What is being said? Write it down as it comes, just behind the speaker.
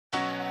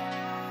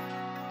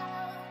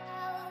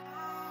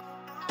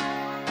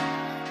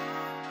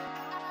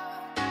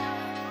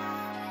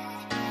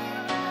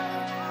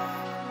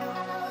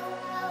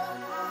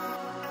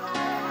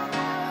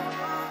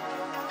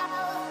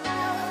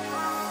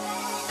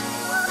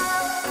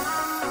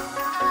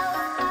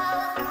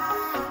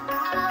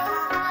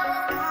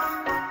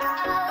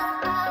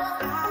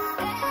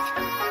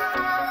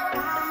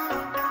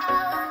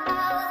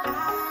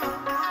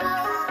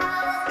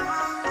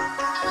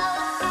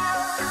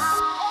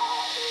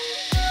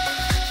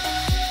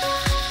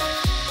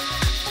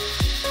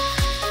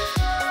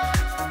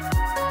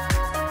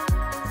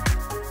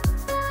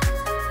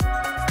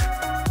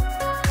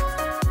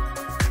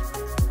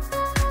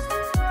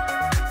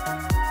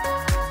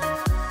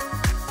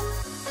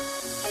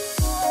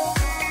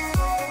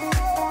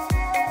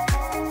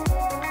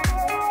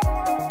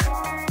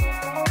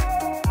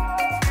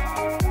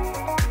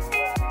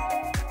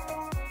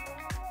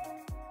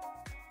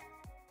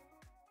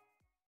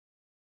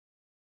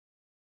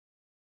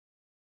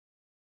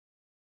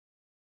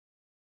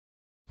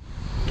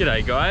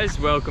G'day guys,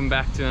 welcome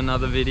back to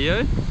another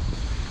video.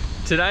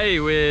 Today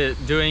we're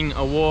doing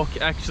a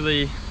walk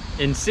actually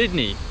in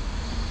Sydney.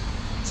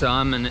 So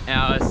I'm an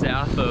hour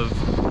south of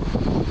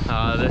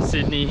the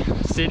Sydney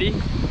city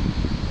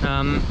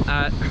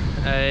at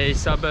a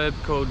suburb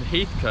called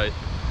Heathcote.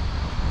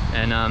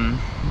 And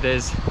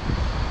there's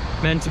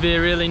meant to be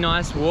a really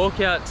nice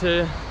walk out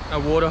to a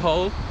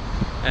waterhole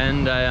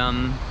and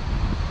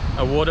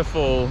a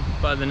waterfall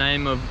by the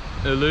name of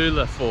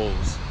Uloola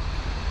Falls.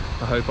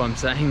 I hope I'm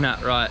saying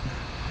that right.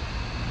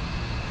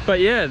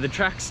 But yeah, the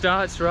track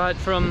starts right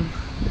from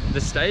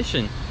the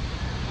station.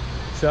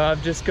 So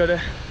I've just got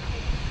to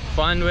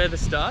find where the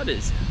start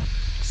is.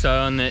 So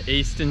on the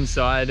eastern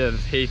side of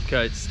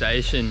Heathcote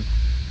Station,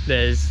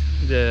 there's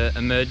the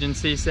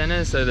emergency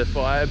centre, so the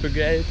fire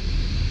brigade.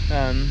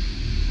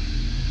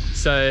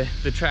 So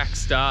the track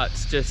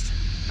starts just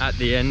at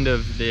the end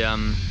of the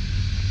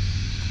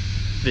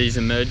these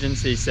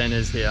emergency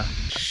centres here.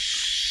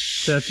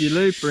 So if you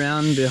loop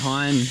around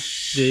behind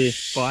the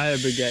fire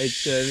brigade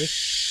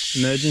service,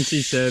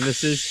 emergency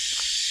services,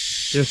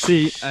 you'll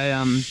see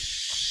a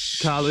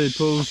Karloo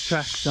Pool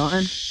track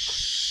sign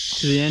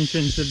to the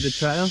entrance of the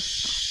trail.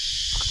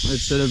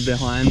 It's sort of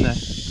behind the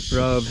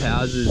row of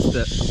houses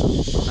that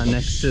are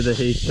next to the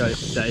Heathcote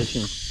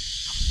Station.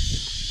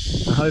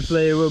 And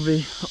hopefully we'll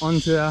be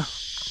onto our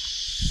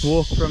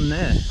walk from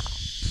there.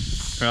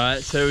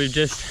 Right, so we've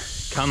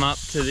just come up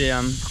to the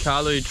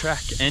Karloo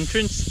track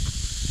entrance,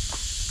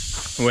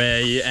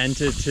 where you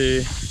enter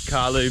to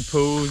Karloo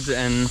Pools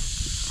and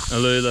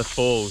Uloola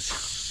Falls.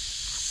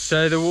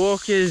 So the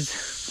walk is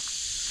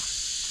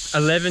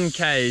 11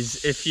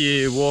 k's if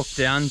you walk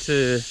down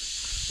to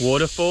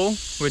Waterfall,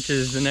 which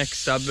is the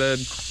next suburb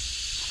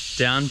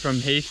down from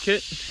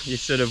Heathcote. You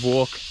sort of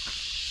walk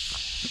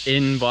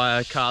in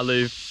via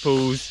Karloo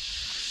Pools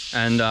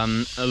and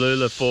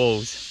Uloola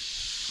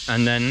Falls,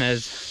 and then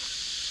there's,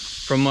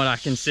 from what I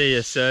can see,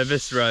 a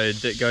service road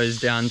that goes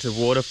down to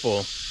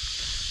Waterfall.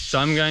 So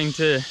I'm going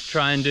to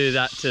try and do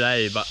that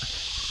today, but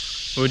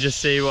we'll just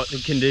see what the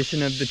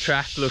condition of the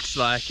track looks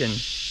like and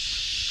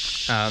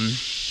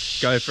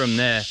go from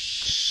there.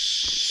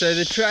 So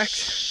the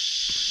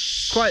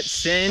track's quite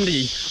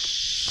sandy,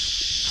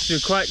 so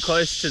quite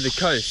close to the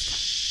coast,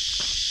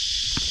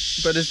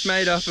 but it's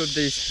made up of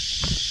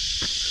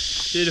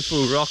these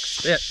beautiful rock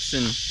steps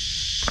and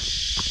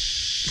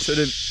sort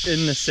of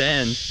in the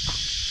sand,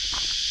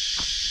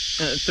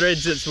 and it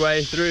threads its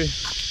way through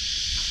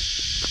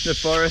the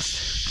forest.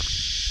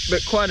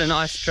 But quite a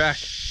nice track,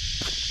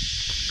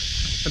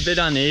 a bit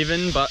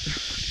uneven, but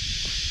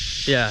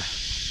yeah,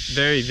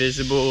 very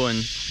visible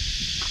and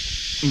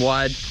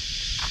wide.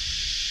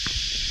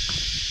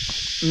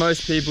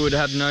 Most people would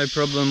have no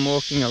problem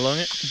walking along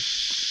it.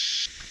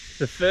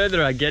 The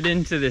further I get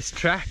into this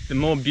track, the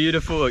more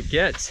beautiful it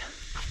gets.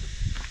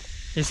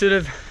 You're sort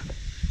of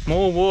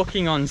more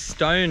walking on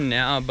stone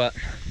now, but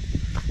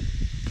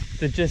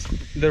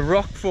the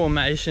rock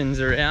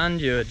formations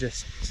around you are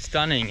just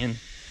stunning, and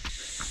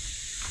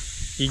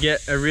you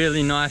get a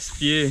really nice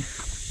view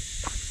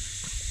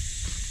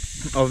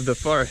of the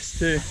forest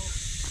too.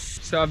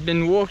 So I've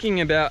been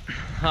walking about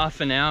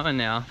half an hour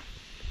now,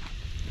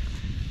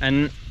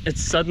 and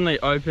it's suddenly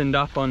opened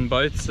up on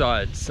both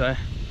sides. So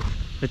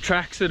the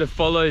track sort of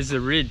follows a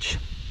ridge,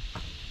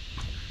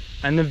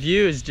 and the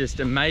view is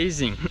just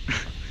amazing.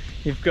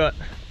 You've got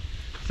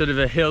sort of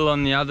a hill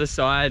on the other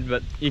side,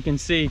 but you can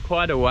see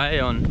quite a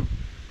way on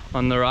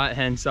the right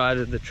hand side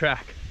of the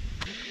track.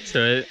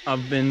 So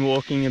I've been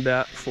walking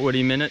about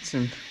 40 minutes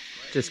and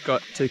just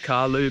got to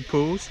Karloo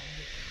Pools.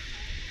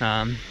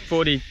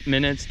 40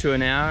 minutes to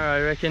an hour I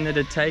reckon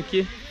it'd take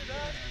you,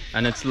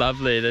 and it's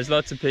lovely. There's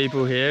lots of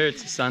people here.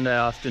 It's a Sunday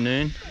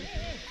afternoon,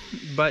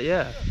 but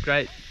yeah,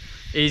 great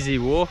easy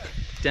walk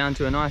down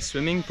to a nice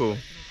swimming pool.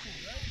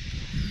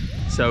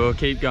 So we'll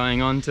keep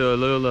going on to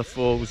Uloola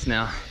Falls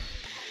now.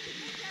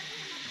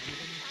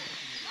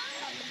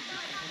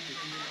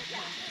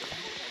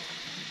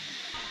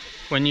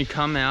 When you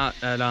come out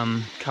at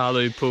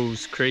Karloo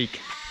Pools Creek,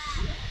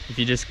 if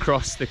you just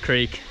cross the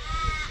creek,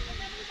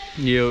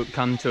 you'll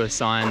come to a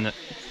sign that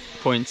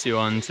points you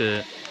on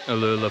to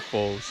Uloola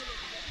Falls.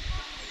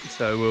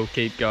 So we'll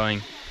keep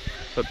going.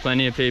 But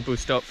plenty of people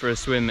stop for a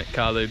swim at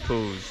Karloo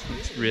Pools.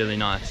 It's really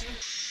nice.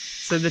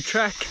 So the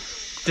track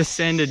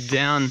descended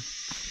down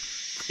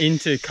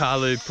into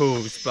Karloo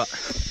Pools, but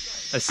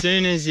as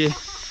soon as you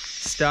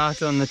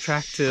start on the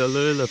track to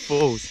Uloola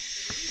Falls,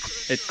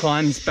 it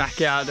climbs back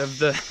out of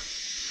the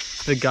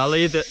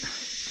gully that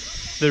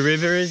the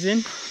river is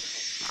in.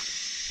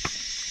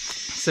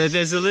 So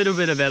there's a little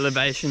bit of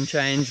elevation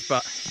change,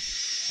 but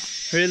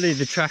really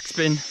the track's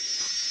been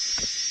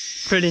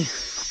pretty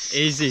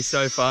easy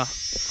so far.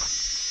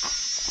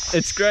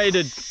 It's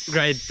graded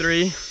grade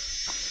 3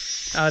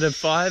 out of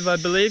 5, I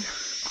believe.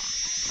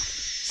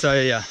 So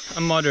yeah,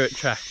 a moderate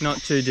track,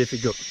 not too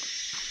difficult.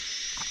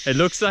 It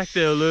looks like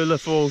the Uloola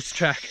Falls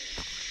track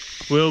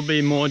will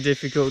be more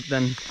difficult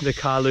than the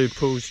Karloo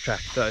Pools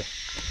track though.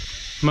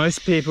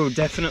 Most people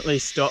definitely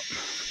stop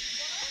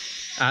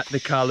at the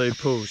Karloo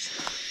Pools.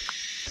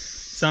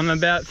 So I'm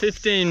about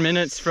 15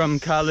 minutes from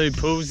Karloo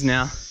Pools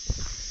now,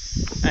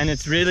 and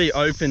it's really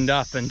opened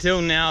up. Until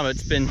now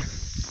it's been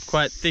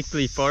quite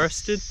thickly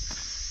forested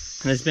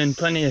and there's been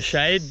plenty of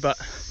shade, but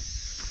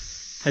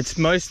it's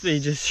mostly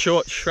just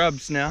short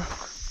shrubs now,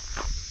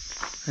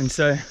 and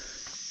so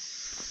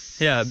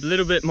yeah, a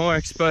little bit more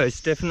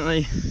exposed.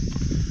 Definitely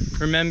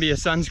remember your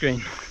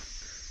sunscreen.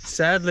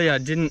 Sadly I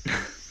didn't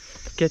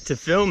get to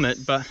film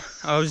it, but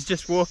I was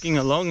just walking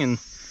along and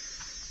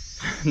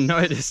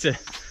noticed a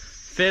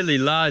fairly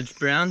large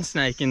brown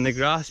snake in the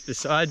grass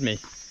beside me.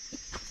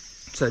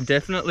 So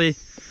definitely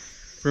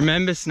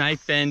remember snake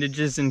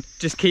bandages and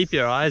just keep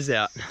your eyes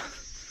out.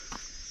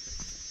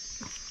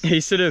 He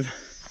sort of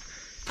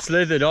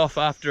slithered off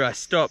after I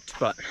stopped,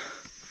 but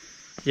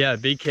yeah,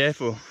 be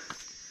careful.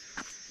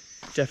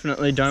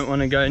 Definitely don't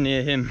want to go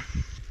near him.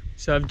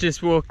 So I've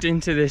just walked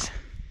into this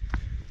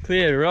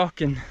clear rock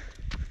and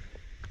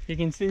you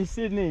can see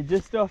Sydney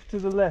just off to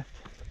the left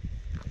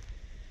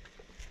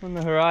on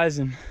the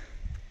horizon.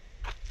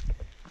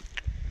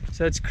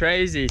 So it's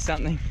crazy,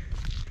 something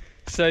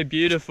so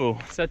beautiful,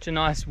 such a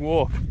nice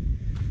walk.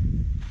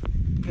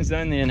 It's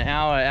only an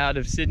hour out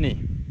of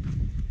Sydney.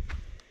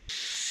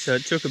 So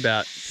it took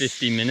about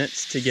 50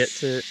 minutes to get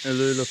to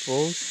Uloola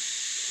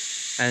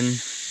Falls,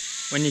 and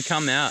when you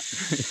come out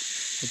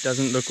it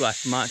doesn't look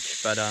like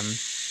much, but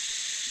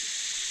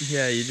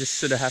yeah, you just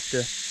sort of have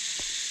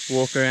to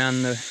walk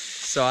around the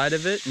side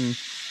of it and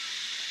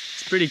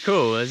it's pretty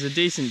cool. There's a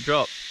decent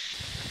drop.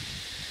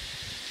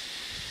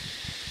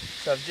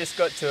 So I've just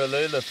got to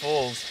Uloola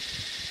Falls,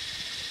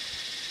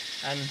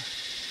 and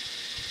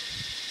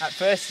at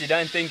first you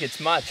don't think it's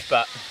much,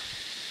 but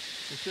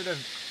you sort of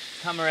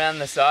come around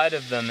the side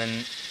of them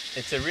and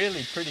it's a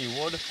really pretty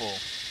waterfall.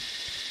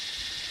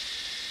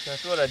 So I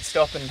thought I'd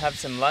stop and have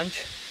some lunch.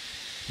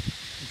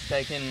 It's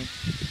taken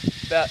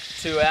about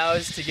 2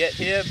 hours to get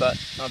here, but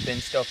I've been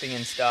stopping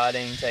and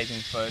starting, taking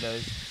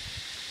photos.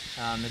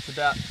 It's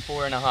about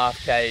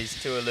 4.5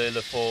 k's to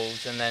Uloola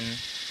Falls, and then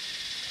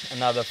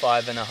another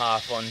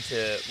 5.5 on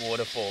to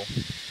Waterfall,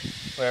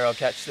 where I'll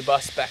catch the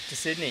bus back to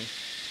Sydney.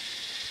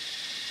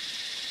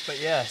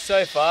 But yeah,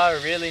 so far a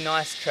really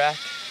nice track,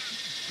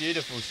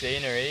 beautiful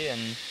scenery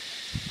and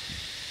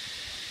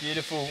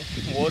beautiful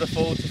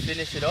waterfall to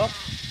finish it off.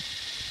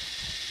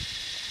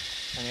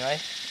 Anyway,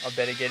 I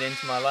better get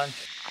into my lunch.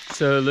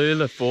 So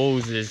Uloola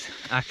Falls is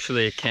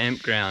actually a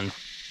campground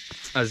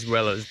as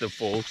well as the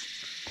falls,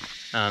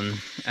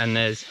 and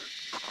there's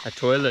a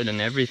toilet and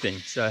everything,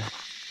 so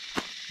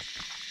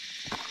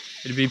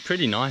it'd be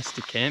pretty nice to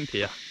camp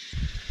here.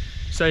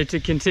 So to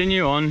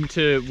continue on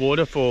to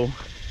Waterfall,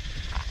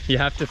 you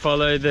have to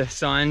follow the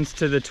signs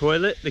to the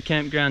toilet, the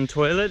campground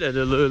toilet at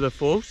Uloola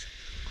Falls,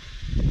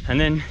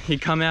 and then you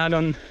come out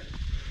on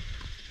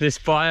this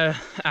fire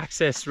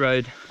access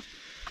road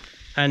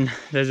and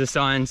there's a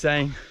sign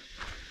saying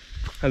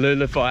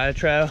Uloola Fire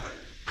Trail,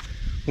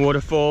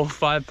 Waterfall,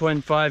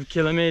 5.5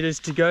 kilometers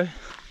to go.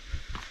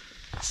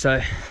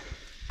 So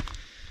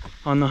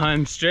on the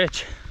home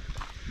stretch,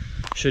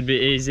 should be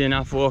easy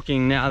enough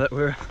walking now that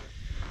we're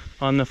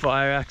on the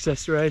fire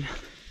access road.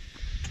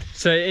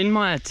 So in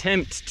my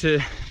attempt to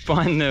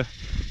find the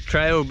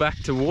trail back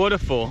to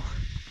Waterfall,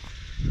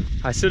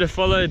 I sort of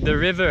followed the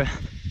river,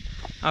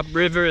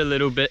 upriver a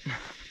little bit,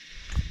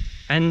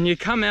 and you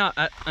come out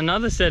at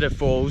another set of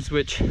falls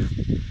which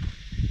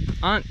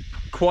aren't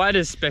quite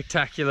as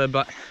spectacular,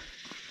 but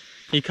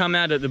you come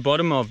out at the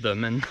bottom of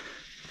them and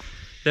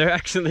they're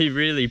actually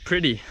really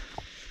pretty.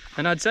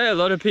 And I'd say a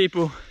lot of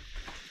people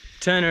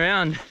turn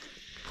around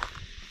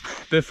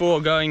before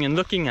going and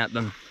looking at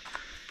them.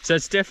 So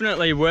it's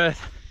definitely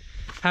worth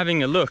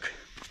having a look.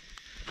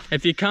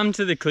 If you come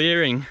to the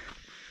clearing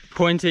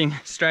pointing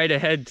straight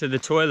ahead to the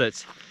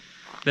toilets,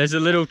 there's a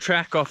little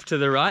track off to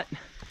the right,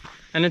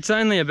 and it's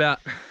only about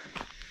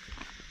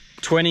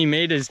 20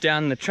 meters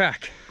down the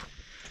track.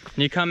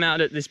 And you come out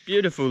at this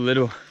beautiful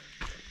little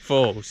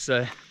falls.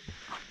 So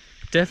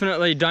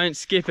definitely don't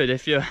skip it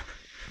if you're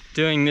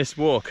doing this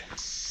walk.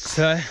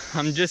 So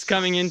I'm just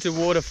coming into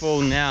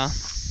Waterfall now.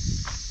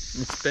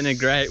 It's been a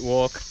great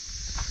walk.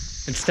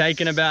 It's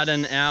taken about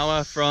an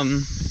hour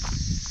from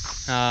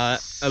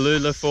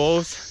Uloola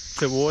Falls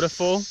to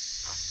Waterfall,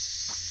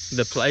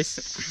 the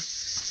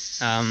place.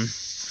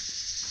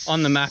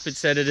 On the map it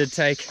said it'd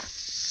take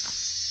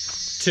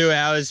 2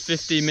 hours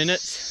 50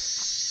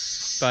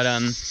 minutes, but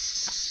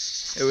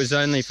it was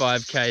only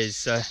 5 k's,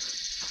 so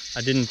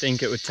I didn't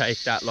think it would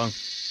take that long.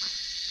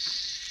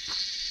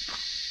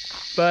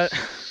 But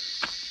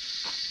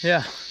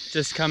yeah,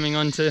 just coming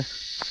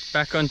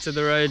back onto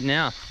the road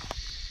now.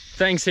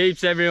 Thanks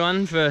heaps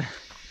everyone for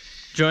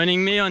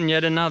joining me on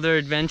yet another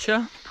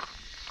adventure.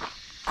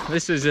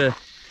 This was a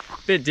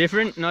bit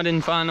different, not in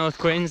far north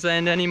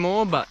Queensland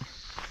anymore, but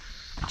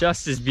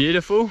just as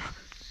beautiful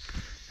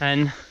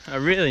and a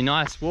really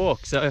nice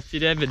walk. So if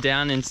you're ever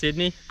down in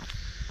Sydney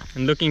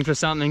and looking for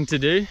something to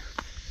do,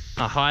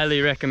 I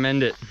highly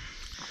recommend it.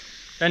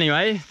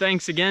 Anyway,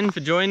 thanks again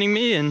for joining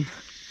me, and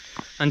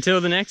until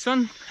the next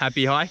one,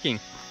 happy hiking.